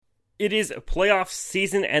It is playoff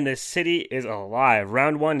season and the city is alive.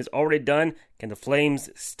 Round 1 is already done. Can the Flames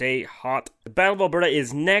stay hot? The Battle of Alberta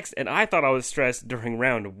is next, and I thought I was stressed during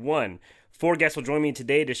round 1. 4 guests will join me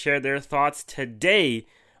today to share their thoughts today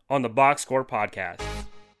on the Box Score podcast.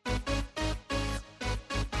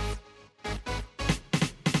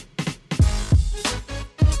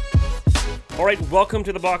 All right, welcome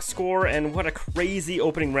to the Box Score, and what a crazy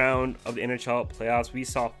opening round of the NHL playoffs. We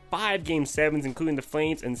saw 5 Game 7s, including the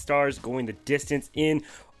Flames and Stars going the distance in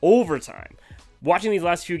overtime. Watching these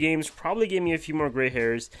last few games probably gave me a few more gray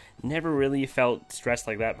hairs. Never really felt stressed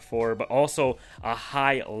like that before, but also a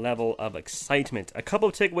high level of excitement. A couple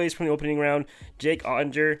of takeaways from the opening round. Jake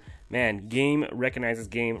Ottinger, man, game recognizes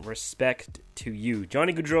game. Respect to you.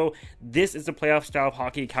 Johnny Gaudreau, this is the playoff style of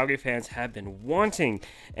hockey Calgary fans have been wanting.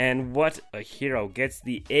 And what a hero. Gets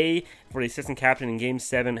the A for the assistant captain in Game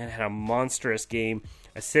 7 and had a monstrous game.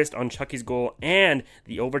 Assist on Chucky's goal and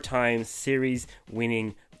the overtime series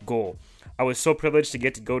winning goal. I was so privileged to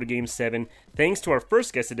get to go to Game 7. Thanks to our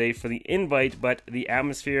first guest today for the invite, but the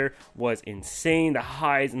atmosphere was insane. The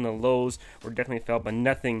highs and the lows were definitely felt, but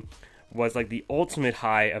nothing was like the ultimate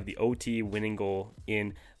high of the OT winning goal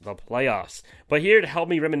in the playoffs. But here to help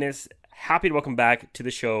me reminisce, happy to welcome back to the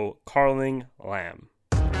show, Carling Lamb.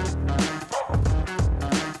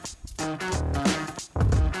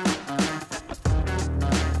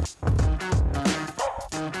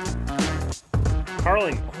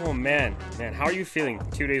 Carling, oh man, how are you feeling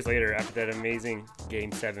 2 days later after that amazing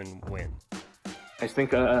Game 7 win? I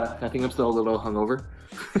think I'm still a little hungover,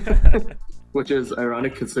 which is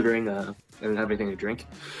ironic considering I didn't have anything to drink.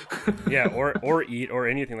 Yeah, or eat or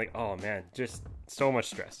anything. Like, oh man, just so much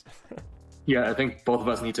stress. Yeah, I think both of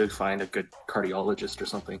us need to find a good cardiologist or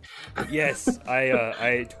something. Yes,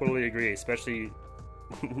 I totally agree, especially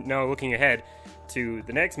now looking ahead to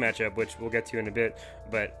the next matchup, which we'll get to in a bit.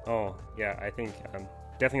 But, oh, yeah, I think I'm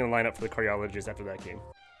definitely going to line up for the cardiologist after that game.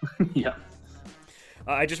 Yeah.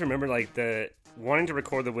 I just remember, like, the wanting to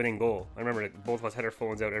record the winning goal. I remember like, both of us had our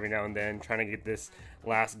phones out every now and then trying to get this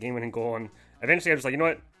last game-winning goal. And eventually I was like, you know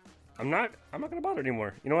what? I'm not going to bother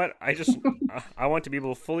anymore. You know what? I want to be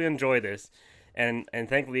able to fully enjoy this. And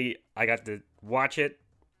thankfully, I got to watch it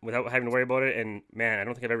without having to worry about it. And, man, I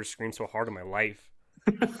don't think I've ever screamed so hard in my life.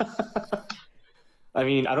 I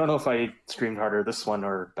mean, I don't know if I screamed harder this one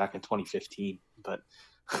or back in 2015, but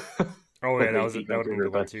oh yeah, that would have been a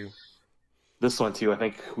good one too. This one too, I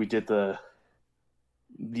think we did the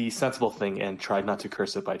sensible thing and tried not to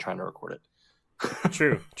curse it by trying to record it.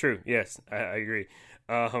 True. Yes, I agree.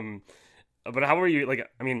 But how were you? Like,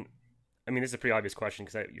 I mean, this is a pretty obvious question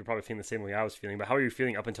because you're probably feeling the same way I was feeling. But how are you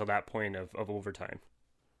feeling up until that point of overtime?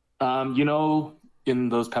 In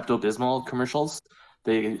those Pepto-Bismol commercials,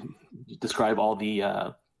 they describe all the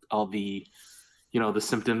the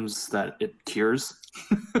symptoms that it cures.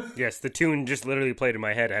 Yes, the tune just literally played in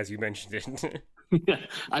my head as you mentioned it. Yeah,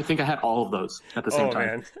 I think I had all of those at the same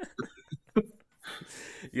time. Man.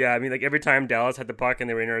 Yeah, I mean, like every time Dallas had the puck and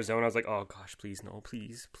they were in our zone, I was like, "Oh gosh, please, no,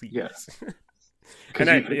 please." Yes.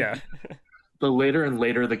 Yeah. The later and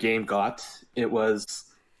later the game got, it was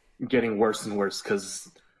getting worse and worse because,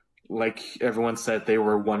 like everyone said, they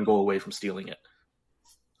were one goal away from stealing it.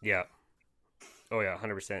 Yeah. Oh yeah,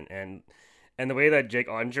 100%. And the way that Jake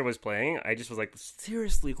Ottinger was playing, I just was like,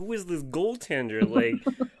 seriously, who is this goaltender? Like,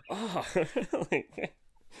 oh,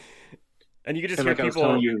 and you could just hear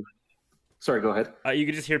people. Sorry, go ahead. You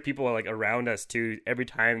could just hear people like around us too every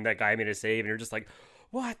time that guy made a save, and you're just like,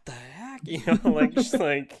 what the heck? Like just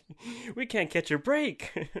like we can't catch a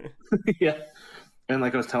break. Yeah. And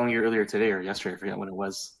like I was telling you earlier today or yesterday, I forget when it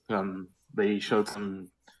was. They showed some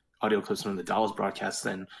audio clips from the Dallas broadcast,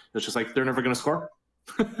 and it's just like they're never going to score.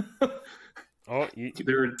 Oh,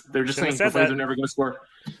 they're just saying the Flames are never going to score.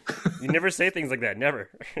 You never say things like that, never.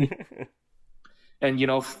 And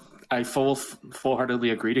I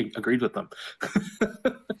full-heartedly agreed with them.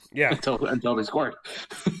 Yeah, until they scored.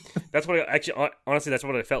 That's what honestly that's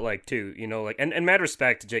what it felt like too. Like and mad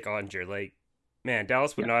respect to Jake Ottinger. Like, man,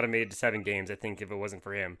 Dallas would not have made it to 7 games, I think, if it wasn't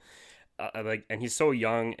for him. And he's so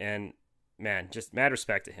young, and man, just mad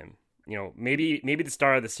respect to him. Maybe the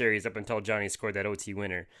star of the series up until Johnny scored that OT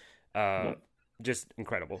winner. Just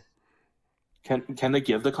incredible. Can they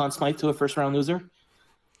give the Conn Smythe to a first round loser?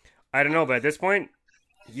 I don't know, but at this point,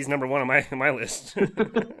 he's number 1 on my list.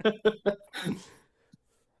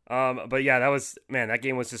 But yeah, that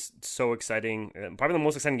game was just so exciting. Probably the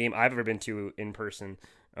most exciting game I've ever been to in person.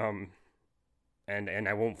 And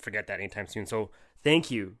I won't forget that anytime soon. So thank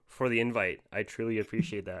you for the invite. I truly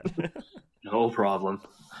appreciate that. No problem.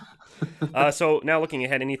 So now looking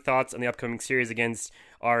ahead, any thoughts on the upcoming series against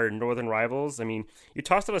our northern rivals? I mean, you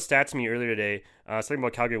tossed up a stat to me earlier today, something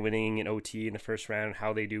about Calgary winning in OT in the first round and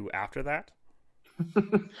how they do after that.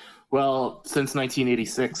 Well, since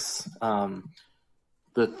 1986,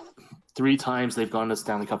 the three times they've gone to the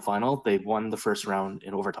Stanley Cup final, they've won the first round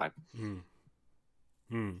in overtime.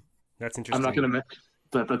 That's interesting. I'm not going to make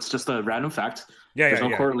that. That's just a random fact. Yeah, There's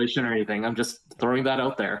no correlation or anything. I'm just throwing that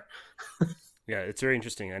out there. Yeah, it's very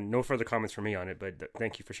interesting, and no further comments from me on it, but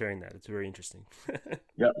thank you for sharing that. It's very interesting.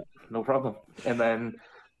 Yep, no problem. And then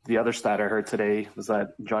the other stat I heard today was that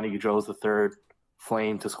Johnny Gaudreau is the third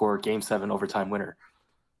Flame to score Game 7 overtime winner.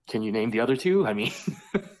 Can you name the other two? I mean,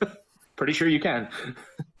 pretty sure you can.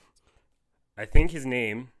 I think his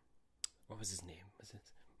name. What was his name? Was it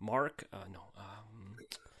Mark? No.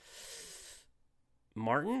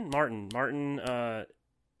 Martin.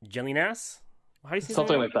 Jelinas? How do you say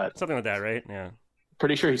Something that? like that. Something like that, right? Yeah.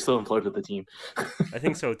 Pretty sure he's still employed with the team. I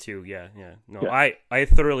think so too. Yeah. No, Yeah. I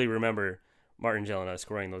thoroughly remember Martin Jelinas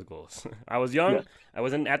scoring those goals. I was young. Yeah. I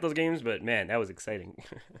wasn't at those games, but man, that was exciting.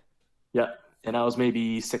 Yeah, and I was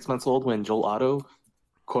maybe 6 months old when Joel Otto,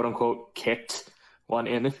 quote unquote, kicked one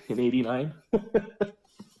in '89.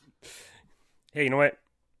 Hey, you know what?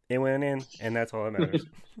 It went in, and that's all that matters.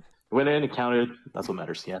 Went in, it counted. That's what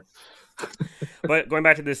matters. Yeah. But going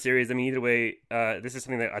back to this series, I mean, either way, this is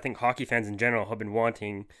something that I think hockey fans in general have been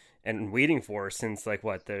wanting and waiting for since, like,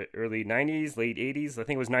 what, the early 90s, late 80s? I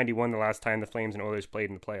think it was 91 the last time the Flames and Oilers played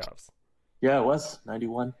in the playoffs. Yeah, it was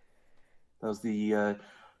 91. That was the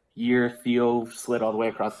year Theo slid all the way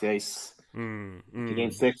across the ice to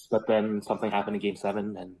Game 6, but then something happened in Game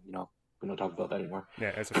 7, and, we don't talk about that anymore.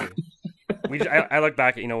 Yeah, that's okay. I look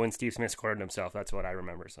back at, when Steve Smith scored himself. That's what I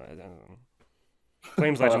remember. So I don't know.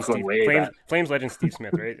 Flames legend Steve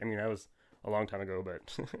Smith, right? I mean, that was a long time ago, but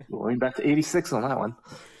going back to '86 on that one.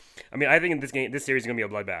 I mean, I think this series is going to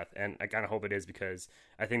be a bloodbath, and I kind of hope it is because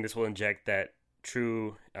I think this will inject that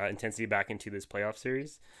true intensity back into this playoff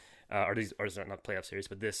series, or not playoff series,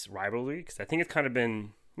 but this rivalry. Because I think it's kind of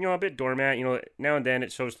been a bit dormant. Now and then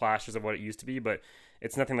it shows flashes of what it used to be, but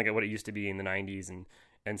it's nothing like what it used to be in the '90s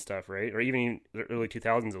and stuff, right? Or even in the early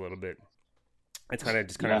 2000s a little bit. It's kind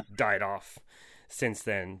of died off since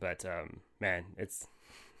then, but man, it's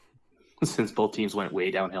since both teams went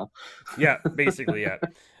way downhill. Yeah, basically, yeah.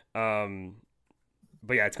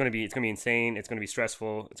 But yeah, it's gonna be insane. It's gonna be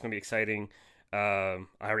stressful. It's gonna be exciting. I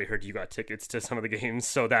already heard you got tickets to some of the games,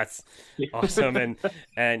 so that's awesome.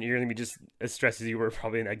 And you're gonna be just as stressed as you were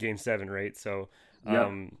probably in that Game 7, right? So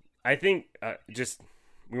I think just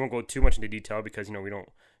we won't go too much into detail because we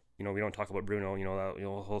don't talk about Bruno, that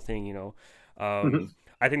whole thing,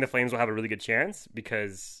 I think the Flames will have a really good chance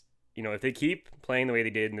because, if they keep playing the way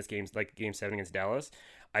they did in this game, like Game 7 against Dallas,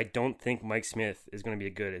 I don't think Mike Smith is going to be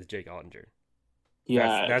as good as Jake Ottinger.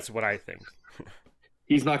 Yeah. That's what I think.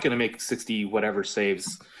 He's not going to make 60 whatever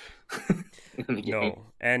saves in the game. No.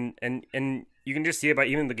 And you can just see it by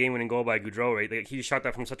even the game-winning goal by Gaudreau, right? Like, he shot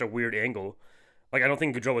that from such a weird angle. Like, I don't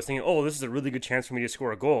think Gaudreau was thinking, oh, this is a really good chance for me to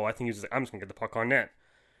score a goal. I think he was like, I'm just going to get the puck on net.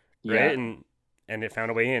 Right? Yeah. And it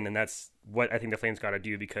found a way in, and that's what I think the Flames got to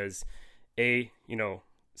do because,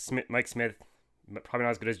 Mike Smith, probably not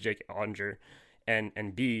as good as Jake Ottinger,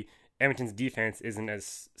 and B, Edmonton's defense isn't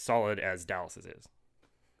as solid as Dallas's is.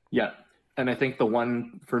 Yeah, and I think the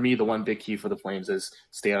one big key for the Flames is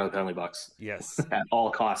stay out of the penalty box. Yes. At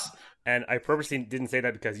all costs. And I purposely didn't say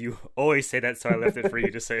that because you always say that, so I left it for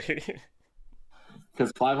you to say.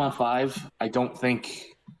 Because 5-on-5, I don't think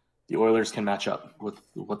the Oilers can match up with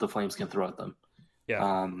what the Flames can throw at them.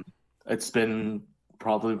 Yeah. It's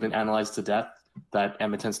probably been analyzed to death that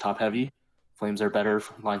Edmonton's top heavy. Flames are better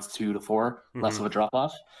from lines 2 to 4, less of a drop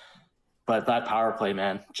off. But that power play,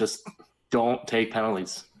 man, just don't take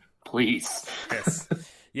penalties, please.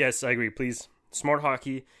 Yes, I agree. Please, smart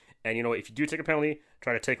hockey, and if you do take a penalty,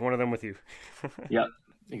 try to take one of them with you. Yeah,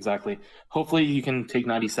 exactly. Hopefully, you can take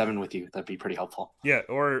 97 with you. That'd be pretty helpful. Yeah,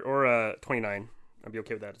 or 29. I'd be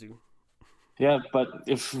okay with that too. Yeah, but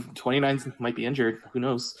if 29 might be injured, who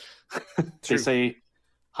knows? They say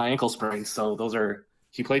high ankle sprains, so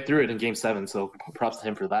he played through it in Game 7, so props to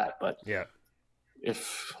him for that. But yeah,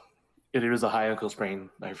 if it is a high ankle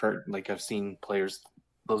sprain, I've seen players,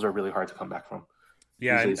 those are really hard to come back from.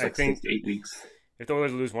 Yeah, I think 6 to 8 weeks. If the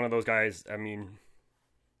Oilers lose one of those guys, I mean,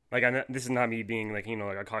 this is not me being like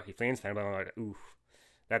a hockey Flames fan, but I'm like, oof,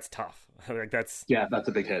 that's tough. That's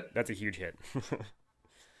a big hit. That's a huge hit.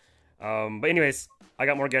 But anyways, I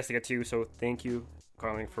got more guests to get to, so thank you,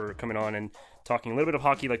 Carling, for coming on and talking a little bit of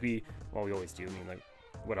hockey like we always do. I mean,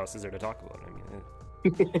 what else is there to talk about? I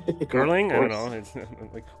mean, curling? I don't know. It's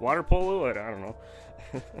like water polo? I don't know.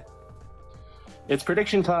 It's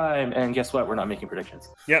prediction time, and guess what? We're not making predictions.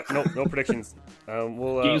 Yep, no predictions.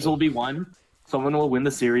 Games will be won. Someone will win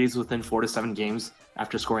the series within 4 to 7 games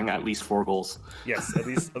after scoring at least 4 goals. Yes, at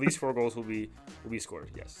least 4 goals will be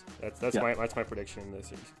scored. Yes, that's my prediction in this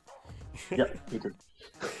series. Yep, me too.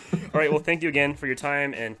 All right, well, thank you again for your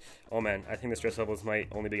time, and oh man, I think the stress levels might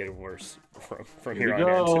only be getting worse from here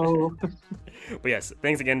on in. But yes,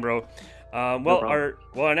 thanks again, bro.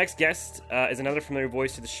 Our next guest is another familiar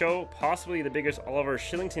voice to the show, possibly the biggest Oliver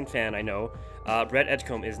Shillington fan I know. Brett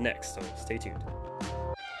Edgecombe is next, so stay tuned.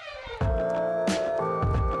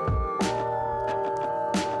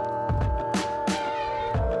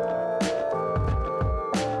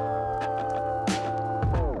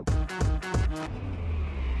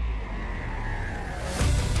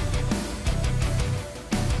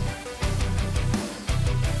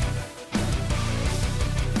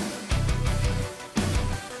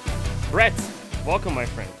 Brett, welcome, my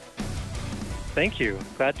friend. Thank you.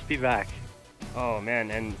 Glad to be back. Oh,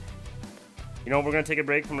 man, and we're going to take a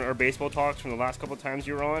break from our baseball talks from the last couple of times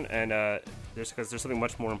you were on, and there's something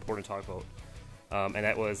much more important to talk about, and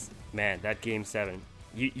that was, man, that Game 7.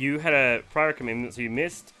 You had a prior commitment, so you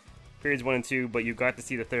missed periods 1 and 2, but you got to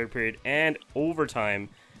see the third period and overtime.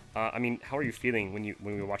 How are you feeling when you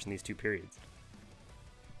were watching these 2 periods?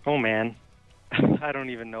 Oh, man. I don't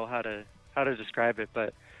even know how to describe it,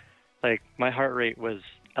 but like my heart rate was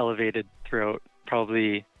elevated throughout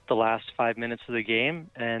probably the last 5 minutes of the game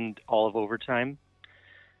and all of overtime.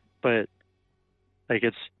 But like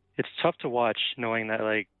it's tough to watch knowing that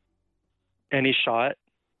like any shot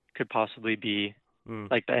could possibly be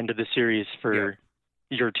like the end of the series for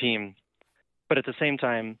your team. But at the same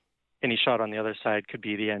time, any shot on the other side could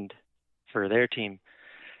be the end for their team.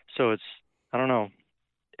 So I don't know.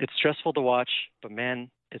 It's stressful to watch, but man,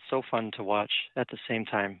 it's so fun to watch at the same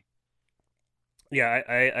time. Yeah,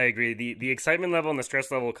 I agree. The excitement level and the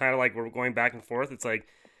stress level kind of like we're going back and forth. It's like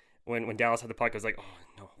when Dallas had the puck, I was like, oh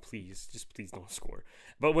no, please don't score.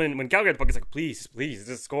 But when Calgary had the puck, it's like, please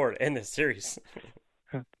just score and end this series.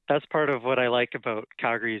 That's part of what I like about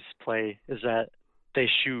Calgary's play is that they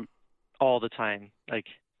shoot all the time. Like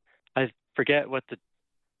I forget what the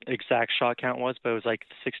exact shot count was, but it was like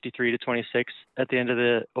 63-26 at the end of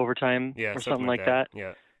the overtime or something like that.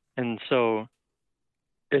 Yeah. And so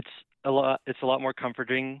it's a lot more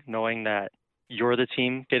comforting knowing that you're the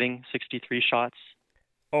team getting 63 shots.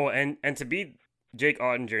 Oh, and to beat Jake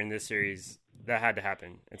Ottinger in this series, that had to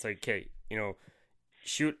happen. It's like, okay,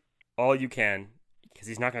 shoot all you can because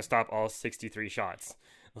he's not going to stop all 63 shots.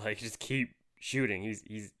 Like, just keep shooting.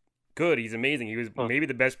 He's good. He's amazing. He was maybe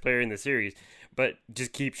the best player in the series, but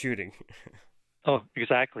just keep shooting. Oh,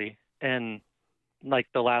 exactly. And like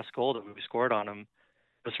the last goal that we scored on him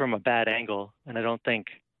was from a bad angle, and I don't think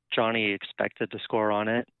Johnny expected to score on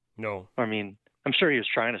it. No. I mean, I'm sure he was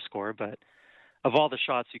trying to score, but of all the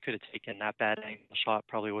shots you could have taken, that bad angle shot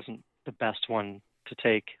probably wasn't the best one to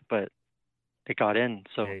take, but it got in.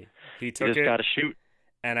 So he took just got to shoot.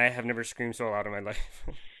 And I have never screamed so loud in my life.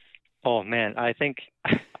 Oh, man. I think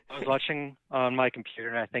I was watching on my computer,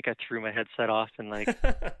 and I think I threw my headset off and, like,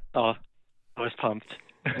 I was pumped.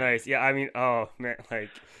 Nice. Yeah, I mean, oh, man, like,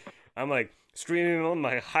 I'm, like, screaming, I'm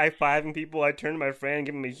like high-fiving people. I turned to my friend,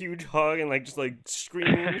 give him a huge hug, and like just like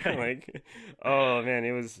screaming, like, oh man,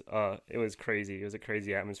 it was crazy. It was a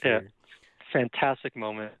crazy atmosphere. Yeah, fantastic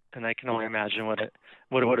moment, and I can only imagine what it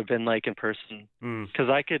would have been like in person. Because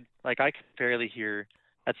I could barely hear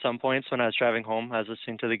at some points when I was driving home. I was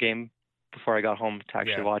listening to the game before I got home to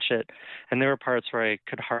actually watch it, and there were parts where I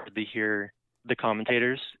could hardly hear the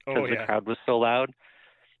commentators because the crowd was so loud.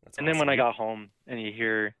 That's awesome. Then when I got home and you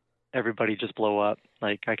hear everybody just blow up,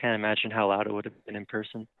 like I can't imagine how loud it would have been in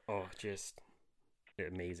person. Oh, just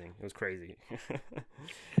amazing. It was crazy.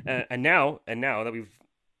 and now that we've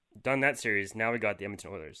done that series, now we got the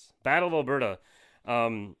Edmonton Oilers. Battle of Alberta.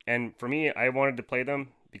 And for me, I wanted to play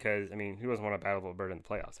them because, I mean, who doesn't want to Battle of Alberta in the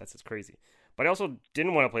playoffs? That's just crazy. But I also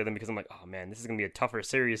didn't want to play them because I'm like, oh man, this is going to be a tougher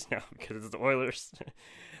series now because it's the Oilers.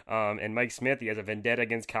 And Mike Smith, he has a vendetta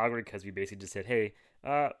against Calgary because we basically just said, hey,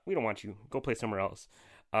 we don't want you. Go play somewhere else.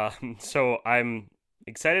 So I'm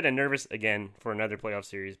excited and nervous again for another playoff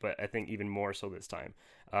series, but I think even more so this time.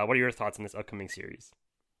 What are your thoughts on this upcoming series?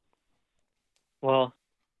 Well,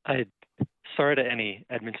 sorry to any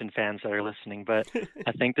Edmonton fans that are listening, but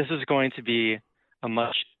I think this is going to be a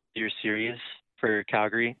much easier series for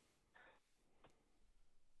Calgary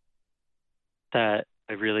that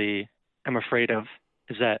I really am afraid of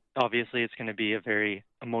is that obviously it's going to be a very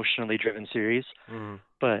emotionally driven series,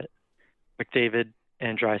 but McDavid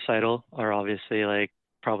and Draisaitl are obviously like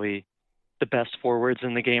probably the best forwards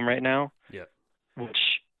in the game right now. Yeah. Which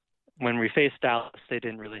when we faced Dallas, they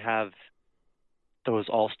didn't really have those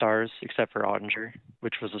all-stars except for Ottinger,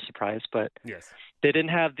 which was a surprise. But Yes. they didn't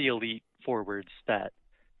have the elite forwards that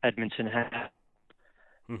Edmonton had.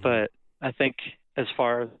 Mm-hmm. But I think as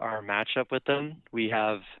far as our matchup with them, we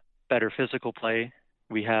have better physical play.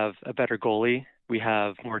 We have a better goalie. We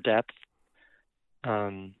have more depth.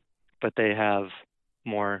 But they have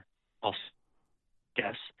more else,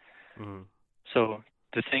 yes. Mm-hmm. So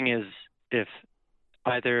the thing is, if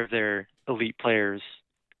either of their elite players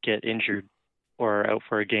get injured or out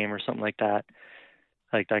for a game or something like that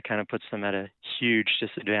kind of puts them at a huge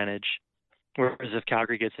disadvantage. Whereas if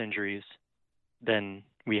Calgary gets injuries, then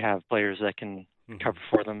we have players that can cover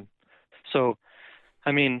for them. So,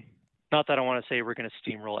 I mean, not that I want to say we're going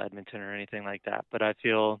to steamroll Edmonton or anything like that, but I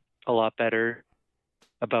feel a lot better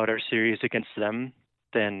about our series against them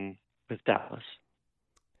than with Dallas.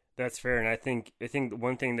 That's fair, and I think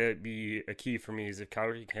one thing that'd be a key for me is if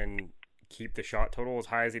Calgary can keep the shot total as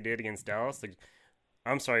high as they did against Dallas. Like,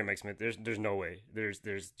 I'm sorry, Mike Smith. There's no way. There's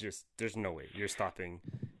no way you're stopping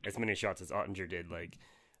as many shots as Ottinger did. Like,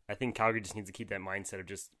 I think Calgary just needs to keep that mindset of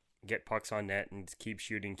just get pucks on net and just keep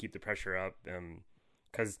shooting, keep the pressure up.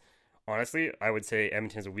 Because honestly, I would say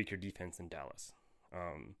Edmonton has a weaker defense than Dallas.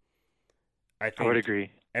 I would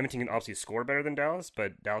agree. Edmonton can obviously score better than Dallas,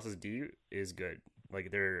 but Dallas's D is good. Like,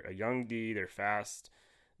 they're a young D, they're fast,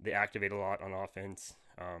 they activate a lot on offense.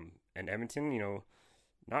 And Edmonton,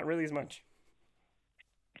 not really as much.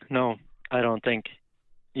 No, I don't think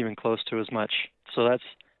even close to as much. So that's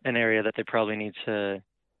an area that they probably need to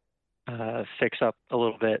fix up a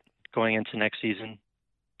little bit going into next season,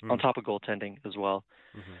 on top of goaltending as well.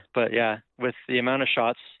 Mm-hmm. But yeah, with the amount of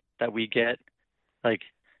shots that we get, like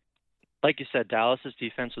you said, Dallas's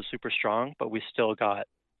defense was super strong, but we still got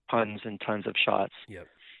tons and tons of shots. Yep.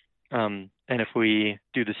 And if we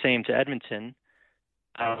do the same to Edmonton,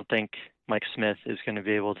 I don't think Mike Smith is going to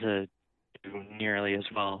be able to do nearly as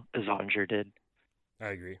well as Ottinger did. I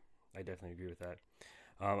agree. I definitely agree with that.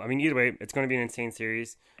 I mean, either way, it's going to be an insane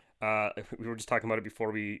series. We were just talking about it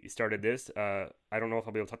before we started this. I don't know if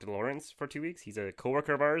I'll be able to talk to Lawrence for 2 weeks. He's a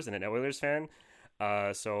coworker of ours and an Oilers fan.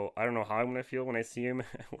 So I don't know how I'm going to feel when I see him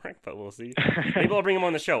at work, but we'll see. Maybe I'll bring him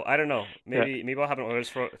on the show. I don't know. Maybe I'll have an Oilers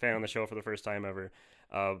fan on the show for the first time ever.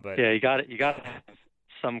 But yeah, you got to have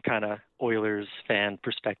some kind of Oilers fan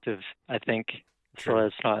perspective, I think. True. So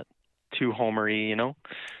it's not too homery,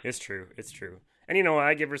 It's true. And,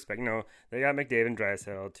 I give respect. They got McDavid and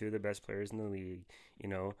Draisaitl, two of the best players in the league.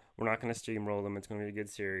 We're not going to steamroll them. It's going to be a good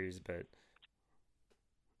series. But,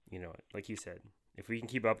 like you said, if we can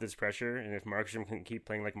keep up this pressure and if Markstrom can keep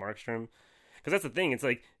playing like Markstrom. Because that's the thing. It's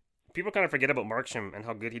like people kind of forget about Markstrom and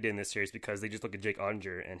how good he did in this series because they just look at Jake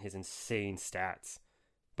Ottinger and his insane stats.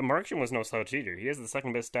 But Markstrom was no slouch either. He has the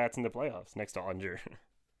second best stats in the playoffs next to Ottinger.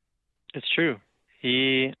 It's true.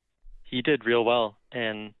 He did real well.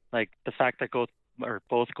 And, the fact that both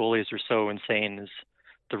goalies are so insane is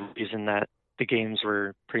the reason that the games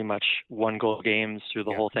were pretty much 1-goal games through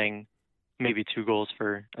the whole thing. Maybe 2 goals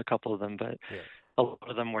for a couple of them, but a lot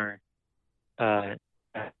of them were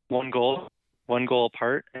 1 goal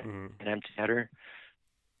apart, an empty header.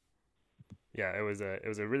 Yeah, it was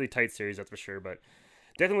a really tight series, that's for sure. But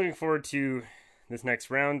definitely looking forward to this next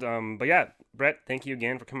round. But yeah, Brett, thank you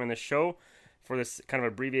again for coming on the show for this kind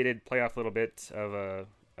of abbreviated playoff little bit of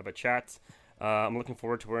a chat. I'm looking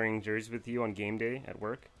forward to wearing jerseys with you on game day at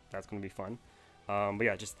work. That's going to be fun. But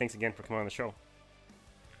yeah, just thanks again for coming on the show.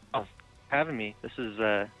 Oh, having me. This is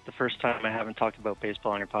the first time I haven't talked about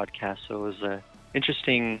baseball on your podcast, so it was an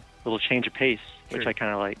interesting little change of pace, which I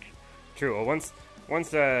kind of like. True. Well, once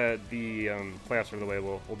the playoffs are the way,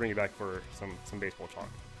 we'll bring you back for some baseball talk.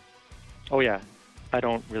 Oh yeah, I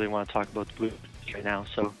don't really want to talk about the Blues right now,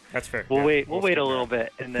 so that's fair. We'll wait a little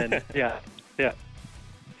bit, and then yeah.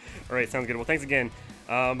 All right, sounds good. Well, thanks again.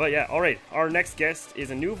 But yeah, all right. Our next guest is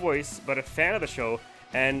a new voice, but a fan of the show,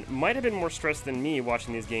 and might have been more stressed than me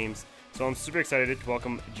watching these games. So I'm super excited to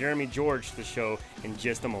welcome Jeremy George to the show in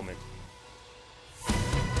just a moment.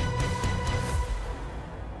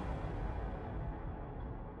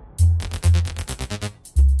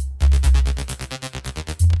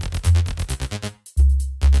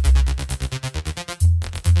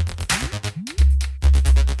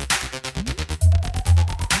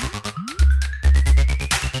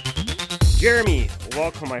 Jeremy,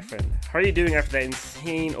 welcome, my friend. How are you doing after that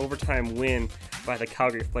insane overtime win by the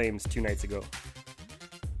Calgary Flames 2 nights ago?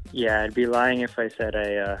 Yeah, I'd be lying if I said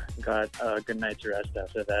I got a good night's rest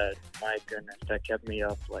after that. My goodness, that kept me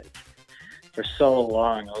up for so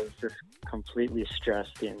long. I was just completely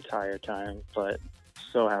stressed the entire time, but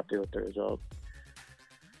so happy with the result.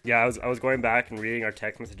 Yeah, I was going back and reading our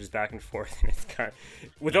text messages back and forth, and it's kind of,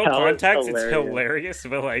 without That was context, it's hilarious.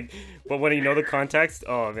 hilarious. But when you know the context,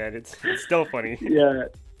 oh man, it's still funny. Yeah,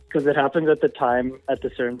 because it happens at the time at the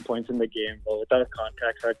certain points in the game, but without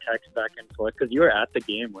context, our text back and forth. Because you were at the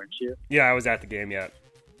game, weren't you? Yeah, I was at the game. Yeah.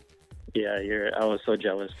 Yeah, I was so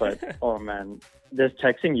jealous, but oh man, just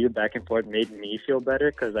texting you back and forth made me feel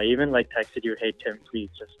better because I even like texted you, "Hey Tim, please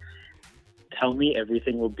just tell me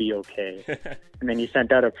everything will be okay." And then you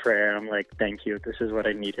sent out a prayer. I'm like, thank you. This is what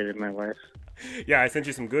I needed in my life. Yeah, I sent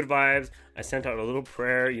you some good vibes. I sent out a little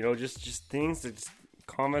prayer, just things to just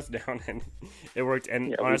calm us down, and it worked. And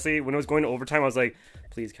Yeah, honestly, when it was going to overtime, I was like,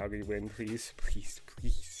 please, Calgary win. Please, please,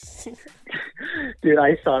 please. Dude,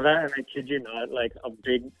 I saw that and I kid you not, like a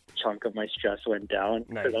big chunk of my stress went down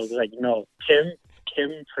because I was Nice. like, no, Tim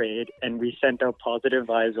prayed and we sent out positive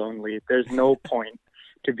vibes only. There's no point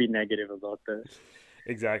to be negative about this.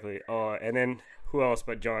 Exactly. Oh, and then who else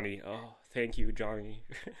but Johnny? Oh, thank you, Johnny.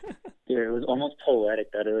 Yeah, it was almost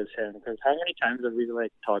poetic that it was him because how many times have we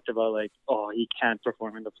like talked about like, oh, he can't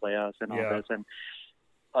perform in the playoffs and all Yeah. this, and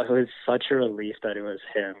it was such a relief that it was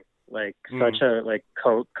him. Like Mm. such a like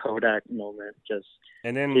Kodak moment, just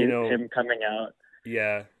And then, him coming out.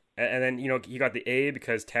 yeah. And then, he got the A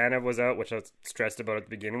because Tanev was out, which I was stressed about at the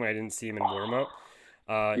beginning when I didn't see him in warm-up.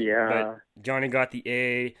 Yeah. But Johnny got the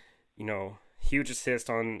A, huge assist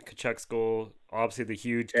on Kachuk's goal, obviously the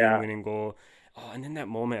huge Yeah. game-winning goal. Oh, and then that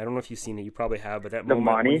moment, I don't know if you've seen it, you probably have, but that The moment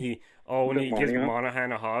when Monty? when The he gives Monty?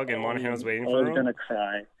 Monahan a hug and Monahan was waiting I for was him. gonna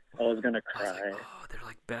cry. I was gonna I was cry. like, oh, they're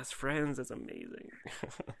like best friends. That's amazing.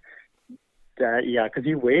 Yeah, because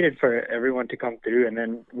he waited for everyone to come through, and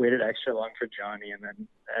then waited extra long for Johnny, and then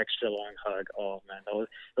extra long hug. Oh man, it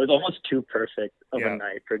was almost too perfect of Yeah. a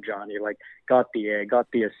night for Johnny. Like, got the A,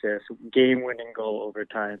 got the assist, game-winning goal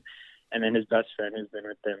overtime, and then his best friend has been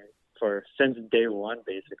with him since day one,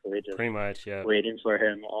 basically, just Pretty much, yeah. waiting for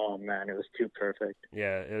him. Oh man, it was too perfect.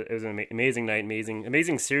 Yeah, it was an amazing night,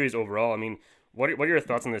 amazing series overall. I mean, what are your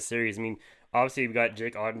thoughts on this series? I mean, obviously you've got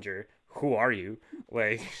Jake Ottinger. Who are you?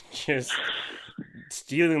 Like, just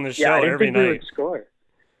stealing the show I didn't every think we night. would score.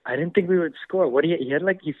 I didn't think we would score. What he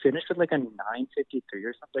finished with like a 953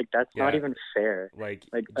 or something. Like that's not Yeah. even fair. Like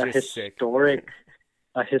A just sick. historic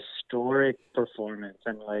performance,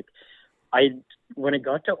 and like when it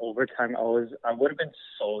got to overtime, I would have been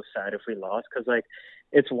so sad if we lost because like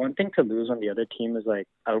it's one thing to lose when the other team is like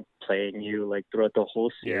outplaying you like throughout the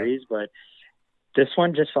whole series, but this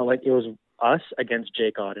one just felt like it was us against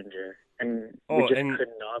Jake Ottinger, and we just could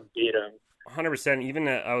not beat him. 100%. Even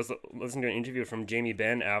I was listening to an interview from Jamie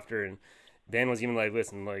Benn after, and Ben was even like,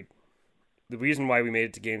 listen, like, the reason why we made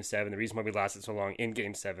it to Game 7, the reason why we lasted so long in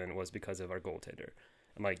Game 7 was because of our goaltender.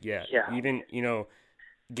 I'm like, yeah. Even,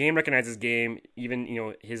 game recognizes game.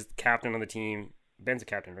 Even, his captain on the team, Ben's a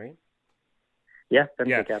captain, right? Yeah, Ben's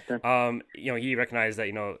the captain. He recognized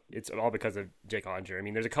that, it's all because of Jake Ottinger. I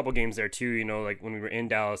mean, there's a couple games there too, like when we were in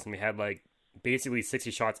Dallas and we had like basically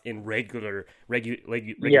 60 shots in regulation.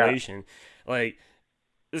 Like,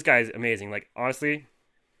 this guy's amazing. Like, honestly,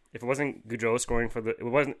 if it wasn't Gaudreau scoring if it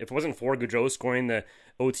wasn't for Gaudreau scoring the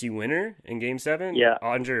OT winner in Game 7,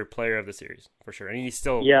 Ottinger player of the series for sure, and he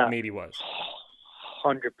still maybe was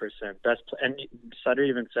 100% best. And Sutter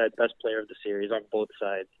even said best player of the series on both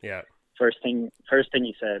sides. Yeah. First thing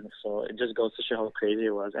he said. So it just goes to show how crazy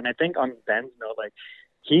it was. And I think on Ben's note, like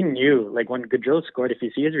he knew, like when Gaudreau scored, if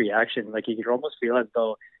you see his reaction, like he could almost feel as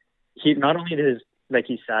though he not only did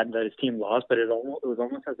he's sad that his team lost, but it was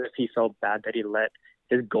almost as if he felt bad that he let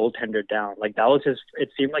his goaltender down. Like that was it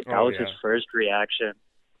seemed like that was his first reaction,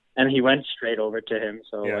 and he went straight over to him.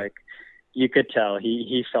 So like you could tell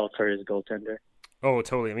he felt for his goaltender. Oh,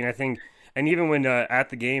 totally. I mean, I think, and even when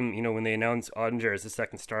at the game, when they announced Ottinger as the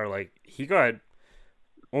second star, like he got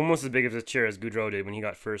almost as big of a cheer as Gaudreau did when he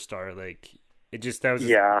got first star. Like that was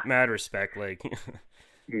just mad respect. Like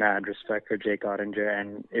mad respect for Jake Ottinger,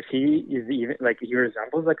 and if he is even like he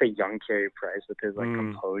resembles like a young Carey Price with his like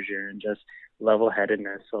composure and just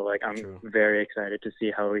level-headedness. So like I'm very excited to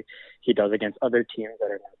see how he does against other teams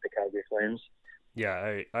that are not the Calgary Flames.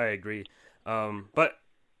 Yeah, I agree. But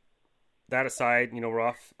that aside, we're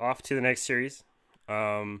off to the next series.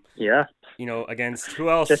 Against who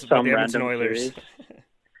else? Just some but the Edmonton random Oilers. series.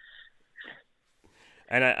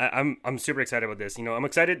 And I'm super excited about this. I'm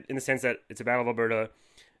excited in the sense that it's a Battle of Alberta.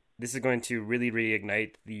 This is going to really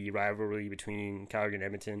reignite the rivalry between Calgary and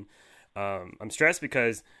Edmonton. I'm stressed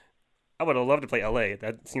because I would have loved to play LA.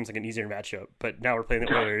 That seems like an easier matchup. But now we're playing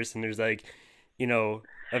the Oilers, and there's like, a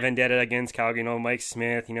vendetta against Calgary. Mike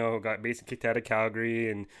Smith, got basically kicked out of Calgary,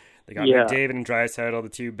 and they got McDavid and Draisaitl, the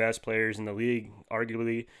two best players in the league,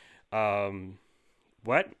 arguably.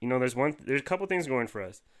 what? There's a couple things going for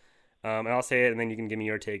us. And I'll say it, and then you can give me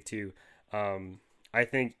your take too. I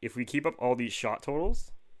think if we keep up all these shot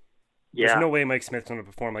totals, there's no way Mike Smith's going to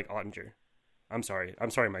perform like Ottinger. I'm sorry,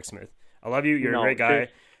 Mike Smith. I love you. You're a great guy,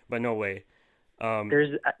 but no way.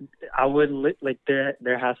 There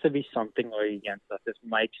has to be something going against us if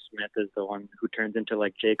Mike Smith is the one who turns into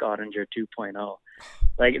like Jake Ottinger 2.0.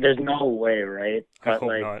 Like, there's no way, right? I But hope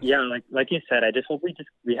like, not. yeah, like you said, I just hope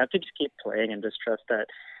we have to just keep playing and just trust that,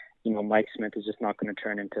 Mike Smith is just not going to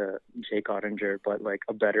turn into Jake Ottinger, but like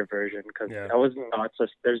a better version, because that was not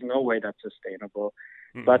just. There's no way that's sustainable.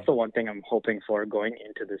 That's the one thing I'm hoping for going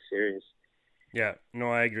into this series. Yeah,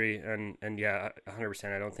 no, I agree, and yeah,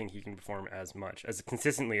 100%. I don't think he can perform as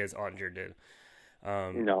consistently as Ottinger did.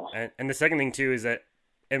 No. And the second thing too is that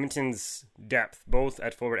Edmonton's depth, both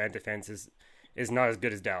at forward and defense, is not as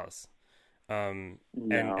good as Dallas. And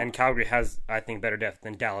Calgary has, I think, better depth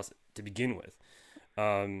than Dallas to begin with.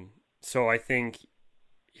 So I think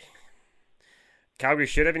Calgary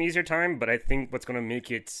should have an easier time, but I think what's going to make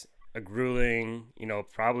it a grueling,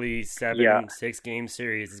 probably 6 game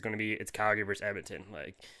series is going to be it's Calgary versus Edmonton.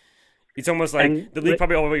 Like, it's almost like the league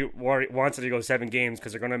probably already wants it to go 7 games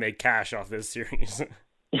because they're going to make cash off this series.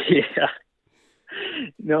 Yeah.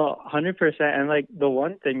 No, 100%. And like the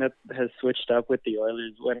one thing that has switched up with the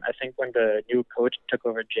Oilers when the new coach took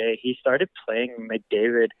over, Jay, he started playing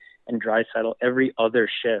McDavid and Draisaitl every other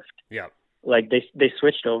shift. Yeah. Like they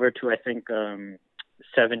switched over to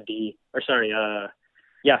 7D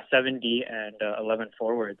and 11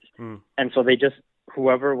 forwards. And so they just,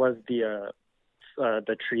 whoever was the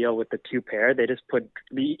trio with the 2 pair, they just put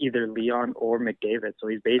either Leon or McDavid. So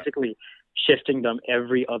he's basically shifting them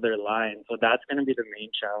every other line. So that's going to be the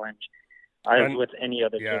main challenge as with any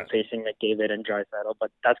other team facing McDavid and Draisaitl.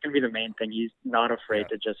 But that's going to be the main thing. He's not afraid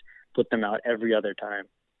to just put them out every other time.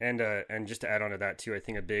 And just to add on to that too, I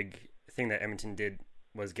think a big thing that Edmonton did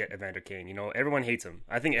was get Evander Kane. Everyone hates him.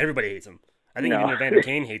 I think everybody hates him. I think even Evander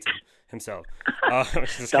Kane hates him himself. That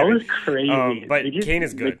was crazy. But Kane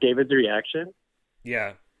is good. McDavid's reaction?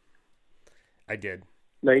 Yeah, I did.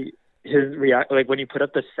 Like his like when he put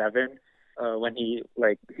up the 7, when he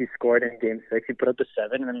scored in Game 6, he put up the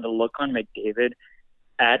 7, and then the look on McDavid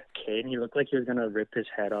at Kane, he looked like he was gonna rip his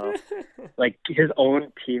head off, like his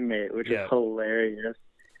own teammate, which is hilarious.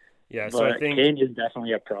 Yeah, but so I think Kane is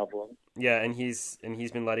definitely a problem. Yeah, and he's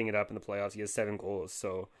been letting it up in the playoffs. He has 7 goals,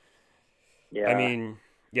 so. Yeah. I mean,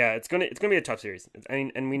 yeah, it's gonna be a tough series. I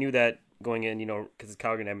mean, and we knew that going in, because it's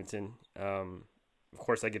Calgary and Edmonton. Of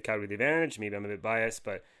course, I give Calgary the advantage. Maybe I'm a bit biased,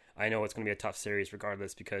 but I know it's gonna be a tough series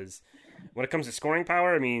regardless. Because when it comes to scoring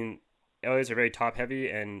power, I mean, Oilers are very top heavy.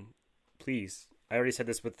 And please, I already said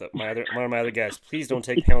this with one of my other guests. Please don't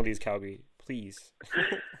take penalties, Calgary. Please.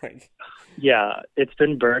 Yeah, it's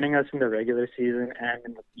been burning us in the regular season and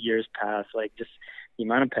in the years past. Like, just the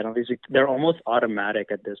amount of penalties, they're almost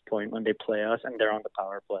automatic at this point when they play us and they're on the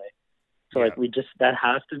power play. So, that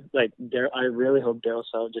has to, I really hope Daryl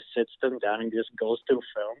Sutter just sits them down and just goes through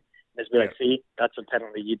film and just be like, see, that's a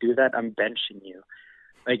penalty. You do that, I'm benching you.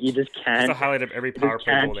 Like, you just can't. It's a highlight of every power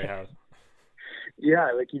play goal they have. Yeah,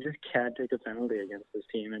 you just can't take a penalty against this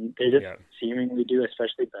team. And they just seemingly do,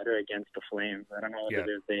 especially better against the Flames. I don't know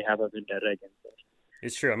whether they have a vendetta against us.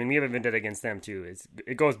 It's true. I mean, we have a vendetta against them, too.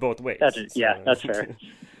 It goes both ways. That's fair.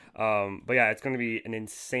 But yeah, it's going to be an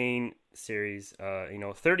insane series.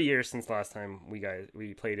 30 years since last time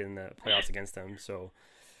we played in the playoffs against them. So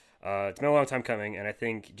it's been a long time coming, and I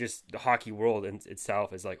think just the hockey world in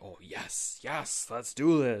itself is like, oh yes, let's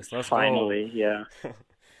do this. Let's finally, go.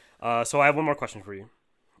 Yeah. So I have one more question for you.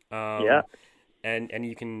 And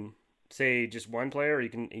you can say just one player, or you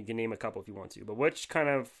can name a couple if you want to. But which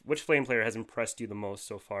Flame player has impressed you the most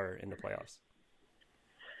so far in the playoffs?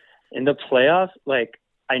 In the playoffs,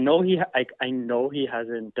 I know he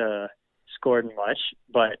hasn't scored much,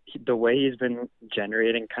 but the way he's been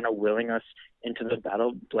generating, kind of willing us into the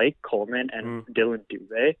battle, Blake Coleman and Dylan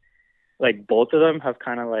Dubé, both of them have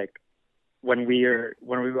kind of when we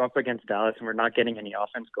were up against Dallas and we're not getting any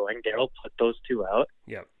offense going, Daryl put those 2 out.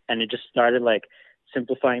 Yep. And it just started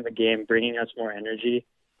simplifying the game, bringing us more energy.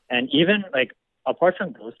 And even apart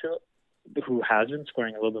from those 2, who has been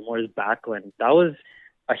scoring a little bit more is Backlund. That was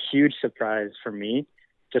a huge surprise for me,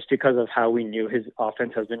 just because of how we knew his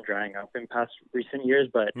offense has been drying up in past recent years.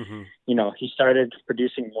 But, he started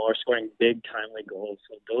producing more, scoring big, timely goals.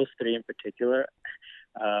 So those 3 in particular,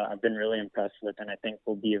 I've been really impressed with, and I think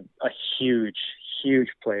will be a huge, huge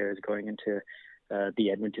players going into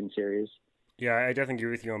the Edmonton series. Yeah, I definitely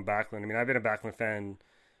agree with you on Backlund. I mean, I've been a Backlund fan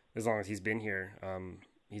as long as he's been here.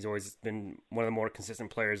 He's always been one of the more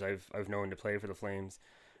consistent players I've known to play for the Flames.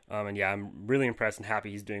 And yeah, I'm really impressed and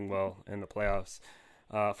happy he's doing well in the playoffs.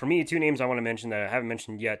 For me, two names I want to mention that I haven't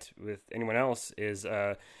mentioned yet with anyone else is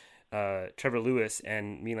Trevor Lewis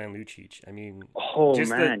and Milan Lucic. I mean,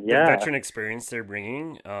 just the veteran experience they're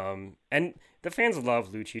bringing. And the fans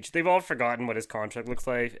love Lucic. They've all forgotten what his contract looks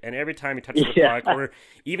like. And every time he touches the puck, or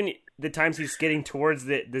even the times he's skating towards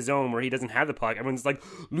the zone where he doesn't have the puck, everyone's like,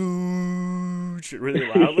 Lucic, really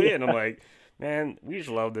loudly. And I'm like, man, we just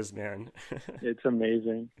love this man. It's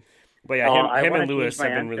amazing. But yeah, him and Lewis have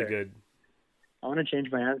been really good. I want to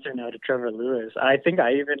change my answer now to Trevor Lewis. I think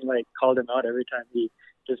I even called him out every time he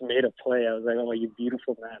just made a play. I was like, "Oh, you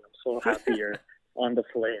beautiful man! I'm so happy you're on the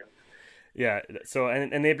Flames." Yeah. So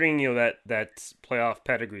and they bring that playoff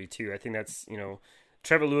pedigree too. I think that's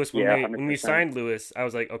Trevor Lewis. When we signed Lewis, I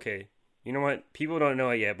was like, okay, you know what? People don't know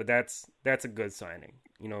it yet, but that's a good signing.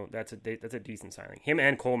 That's a decent signing. Him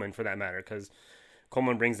and Coleman for that matter, because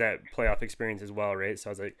Coleman brings that playoff experience as well, right? So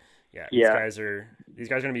I was like, these guys are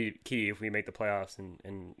going to be key if we make the playoffs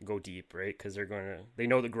and go deep, right? Because they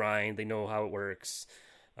know the grind, they know how it works.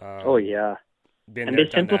 And they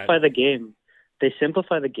simplify the game. They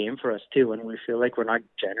simplify the game for us too. When we feel like we're not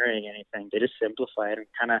generating anything, they just simplify it and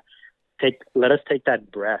kind of let us take that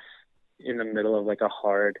breath in the middle of a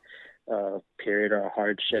hard period or a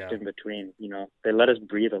hard shift in between. They let us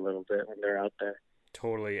breathe a little bit when they're out there.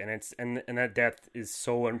 Totally, and that depth is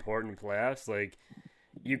so important in playoffs.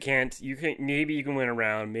 You can maybe you can win a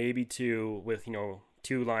round, maybe two with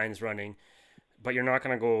two lines running, but you're not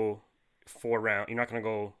gonna go 4 rounds. You're not gonna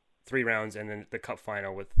go 3 rounds and then the cup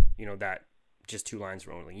final with that just 2 lines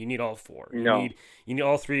rolling. You need all 4. You need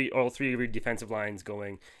all three of your defensive lines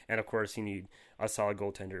going, and of course you need a solid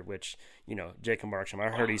goaltender, which Jacob Markstrom.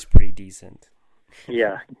 I heard he's pretty decent.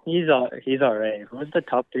 Yeah, he's all right. Who's the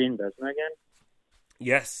top 3 in Vezina again?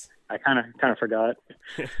 Yes, I kind of forgot.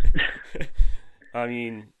 I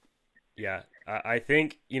mean, yeah, I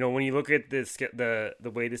think when you look at this, the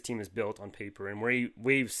way this team is built on paper, and where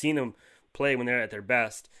we've seen them play when they're at their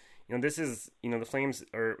best. This is the Flames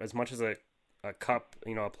are as much as a cup, a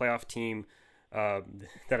playoff team that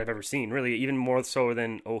I've ever seen. Really, even more so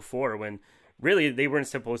than 04 when really they weren't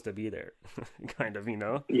supposed to be there. kind of,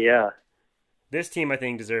 Yeah. This team I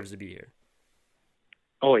think deserves to be here.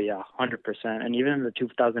 Oh yeah, 100%. And even in the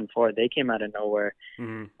 2004, they came out of nowhere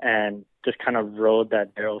and just kind of rode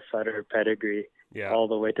that Daryl Sutter pedigree all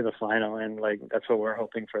the way to the final. And that's what we're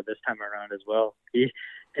hoping for this time around as well.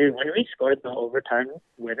 When we scored the overtime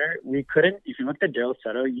winner, we couldn't. If you looked at Daryl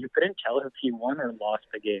Sutter, you couldn't tell if he won or lost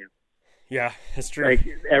the game. Yeah, that's true.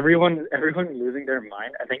 Everyone losing their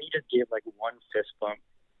mind. I think he just gave one fist bump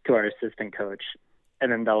to our assistant coach,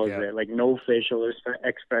 and then that was it. No facial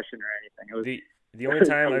expression or anything. It was. The only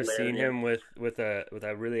time I've seen him with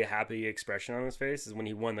a really happy expression on his face is when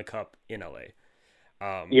he won the cup in LA.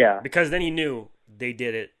 Because then he knew they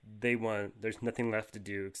did it, they won. There's nothing left to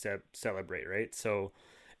do except celebrate, right? So,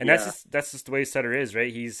 and that's just the way Sutter is,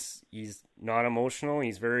 right? He's not emotional.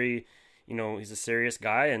 He's very, he's a serious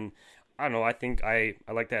guy, and I don't know. I think I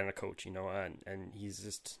like that in a coach, and he's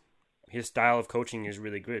just his style of coaching is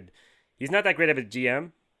really good. He's not that great of a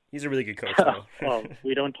GM. He's a really good coach, though. Well,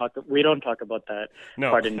 we don't talk about that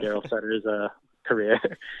part in Daryl Sutter's career.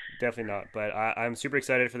 Definitely not. But I'm super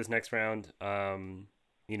excited for this next round.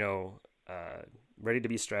 Ready to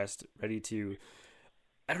be stressed, ready to.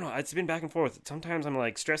 I don't know. It's been back and forth. Sometimes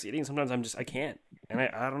I'm stress eating. Sometimes I can't, and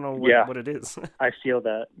I don't know what it is. I feel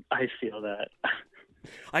that.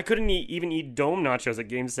 I couldn't even eat dome nachos at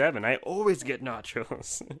Game 7. I always get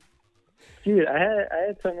nachos. Dude, I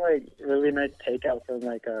had some really nice takeout from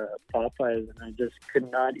Popeyes, and I just could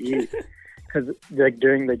not eat because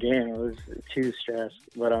during the game I was too stressed.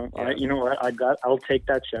 But you know what? I'll take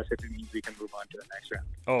that stress if it means we can move on to the next round.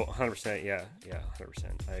 Oh, 100%. Yeah,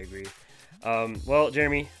 100%. I agree. Well,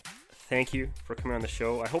 Jeremy, thank you for coming on the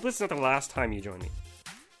show. I hope this is not the last time you join me.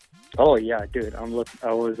 Oh yeah, dude. I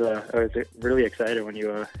was really excited when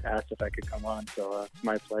you asked if I could come on. So it's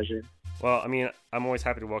my pleasure. Well, I mean, I'm always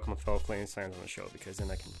happy to welcome a fellow Flames fans on the show because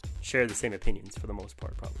then I can share the same opinions for the most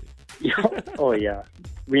part, probably. Oh, yeah.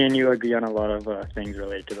 Me and you agree on a lot of things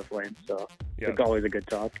related to the Flames, so it's always a good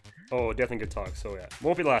talk. Oh, definitely good talk. So, yeah,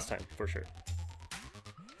 won't be the last time, for sure.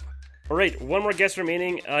 All right, one more guest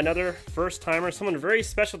remaining, another first-timer, someone very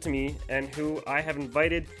special to me and who I have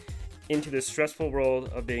invited into the stressful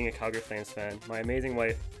world of being a Calgary Flames fan. My amazing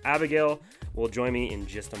wife, Abigail, will join me in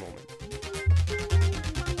just a moment.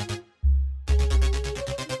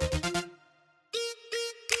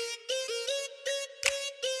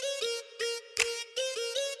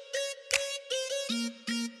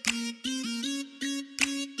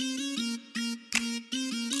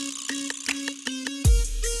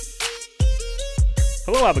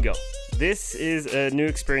 Hello, Abigail. This is a new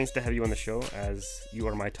experience to have you on the show, as you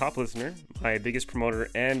are my top listener, my biggest promoter,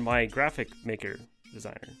 and my graphic maker,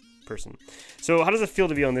 designer person. So how does it feel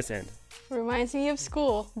to be on this end? Reminds me of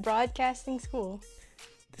school, broadcasting school.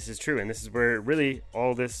 This is true, and this is where really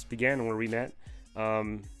all this began and where we met.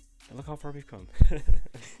 Look how far we've come.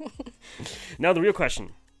 Now the real question.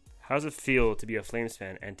 How does it feel to be a Flames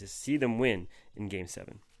fan and to see them win in Game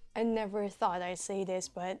 7? I never thought I'd say this,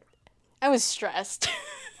 but I was stressed.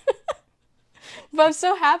 But I'm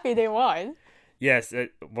so happy they won. Yes,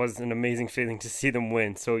 it was an amazing feeling to see them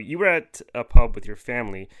win. So you were at a pub with your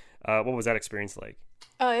family. What was that experience like?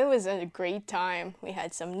 Oh, it was a great time. We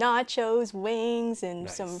had some nachos, wings, and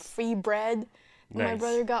some free bread that my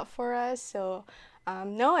brother got for us. So,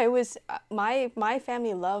 no, it was my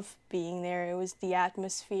family loved being there. It was the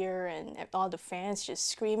atmosphere and all the fans just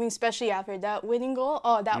screaming, especially after that winning goal.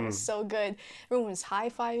 Oh, that was so good. Everyone was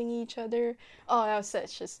high-fiving each other. Oh, that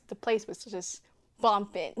was the place was just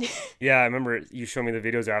bumping. Yeah, I remember you showed me the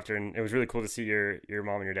videos after, and it was really cool to see your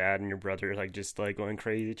mom and your dad and your brother just going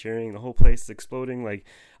crazy cheering. The whole place is exploding. Must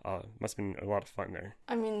have been a lot of fun there.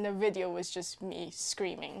 I mean, the video was just me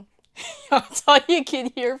screaming. That's all you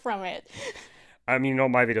could hear from it. I mean, all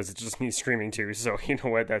my videos, it's just me screaming too. So you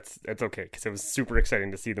know what? That's okay, because it was super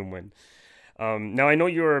exciting to see them win. Now I know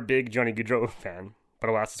you're a big Johnny Gaudreau fan,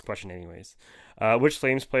 but I'll ask this question anyways. Which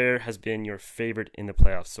Flames player has been your favorite in the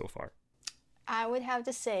playoffs so far? I would have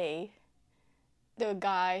to say the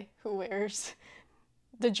guy who wears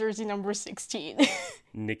the jersey number 16.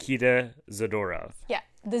 Nikita Zadorov. Yeah,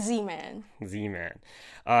 the Z-Man. Z-Man.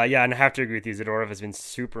 Yeah, and I have to agree with you. Zadorov has been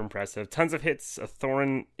super impressive. Tons of hits, a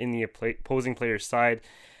thorn in the opposing player's side.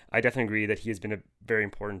 I definitely agree that he has been very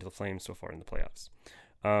important to the Flames so far in the playoffs.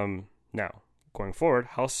 Now, going forward,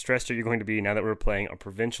 how stressed are you going to be now that we're playing our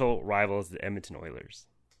provincial rivals, the Edmonton Oilers?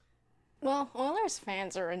 Well, Oilers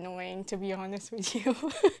fans are annoying, to be honest with you.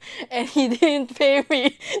 And he didn't pay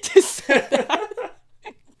me to say that.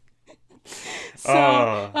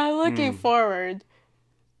 So I'm looking forward.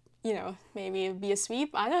 Maybe it'll be a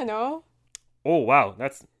sweep. I don't know. Oh, wow.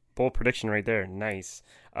 That's bold prediction right there. Nice.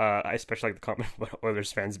 I especially like the comment about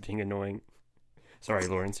Oilers fans being annoying. Sorry,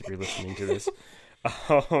 Lawrence, if you're listening to this.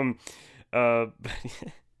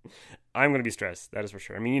 I'm going to be stressed, that is for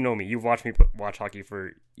sure. I mean, you know me. You've watched me watch hockey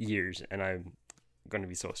for years, and I'm going to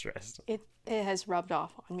be so stressed. It has rubbed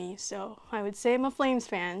off on me, so I would say I'm a Flames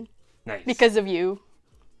fan. Nice. Because of you.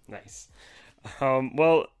 Nice.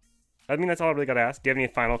 Well, I mean, that's all I really got to ask. Do you have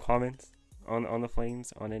any final comments on the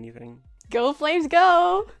Flames, on anything? Go Flames,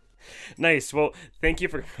 go! Nice. Well, thank you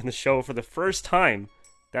for on the show for the first time.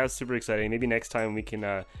 That was super exciting. Maybe next time we can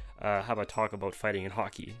have a talk about fighting in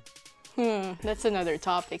hockey. That's another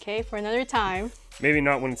topic, hey? For another time. Maybe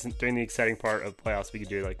not when it's during the exciting part of playoffs. We could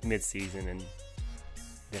do it mid-season, and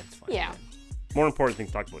yeah, it's fine. Yeah. More important things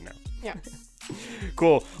to talk about now. Yeah.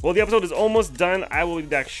 Cool. Well, the episode is almost done. I will be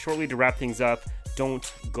back shortly to wrap things up.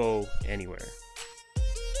 Don't go anywhere.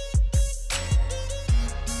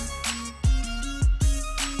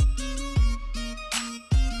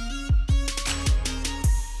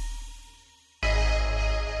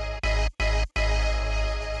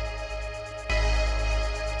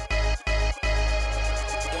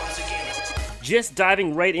 Just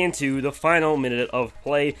diving right into the final minute of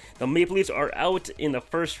play. The Maple Leafs are out in the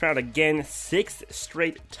first round again, 6th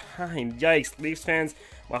straight time. Yikes, Leafs fans,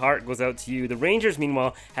 my heart goes out to you. The Rangers,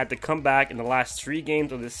 meanwhile, had to come back in the last 3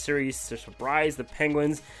 games of this series to surprise the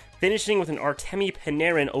Penguins, finishing with an Artemi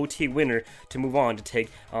Panarin OT winner to move on to take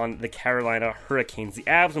on the Carolina Hurricanes. The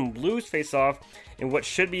Avs and Blues face off in what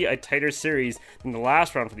should be a tighter series than the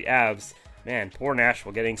last round for the Avs. Man, poor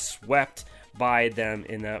Nashville getting swept by them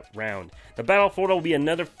in that round. The Battle of Florida will be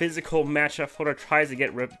another physical matchup. Florida tries to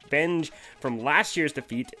get revenge from last year's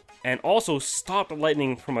defeat and also stop the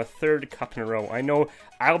Lightning from a 3rd cup in a row. I know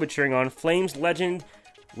I'll be cheering on Flames legend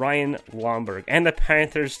Ryan Lomberg and the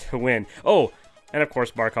Panthers to win. Oh, and of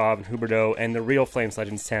course Barkov and Huberdeau and the real Flames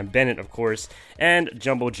legend Sam Bennett, of course, and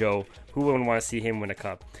Jumbo Joe. Who wouldn't want to see him win a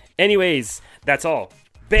cup? Anyways, that's all.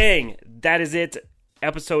 Bang! That is it.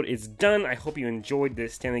 Episode is done. I hope you enjoyed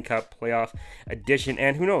this Stanley Cup playoff edition,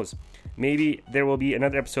 and who knows, maybe there will be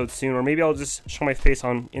another episode soon, or maybe I'll just show my face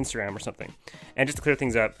on Instagram or something. And just to clear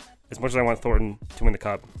things up, as much as I want Thornton to win the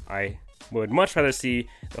cup, I would much rather see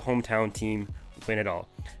the hometown team win it all.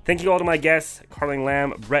 Thank you all to my guests, Carling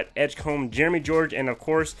Lamb, Brett Edgecombe, Jeremy George, and of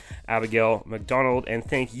course, Abigail McDonald, and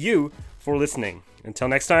thank you for listening. Until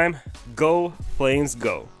next time, go Flames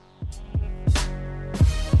go.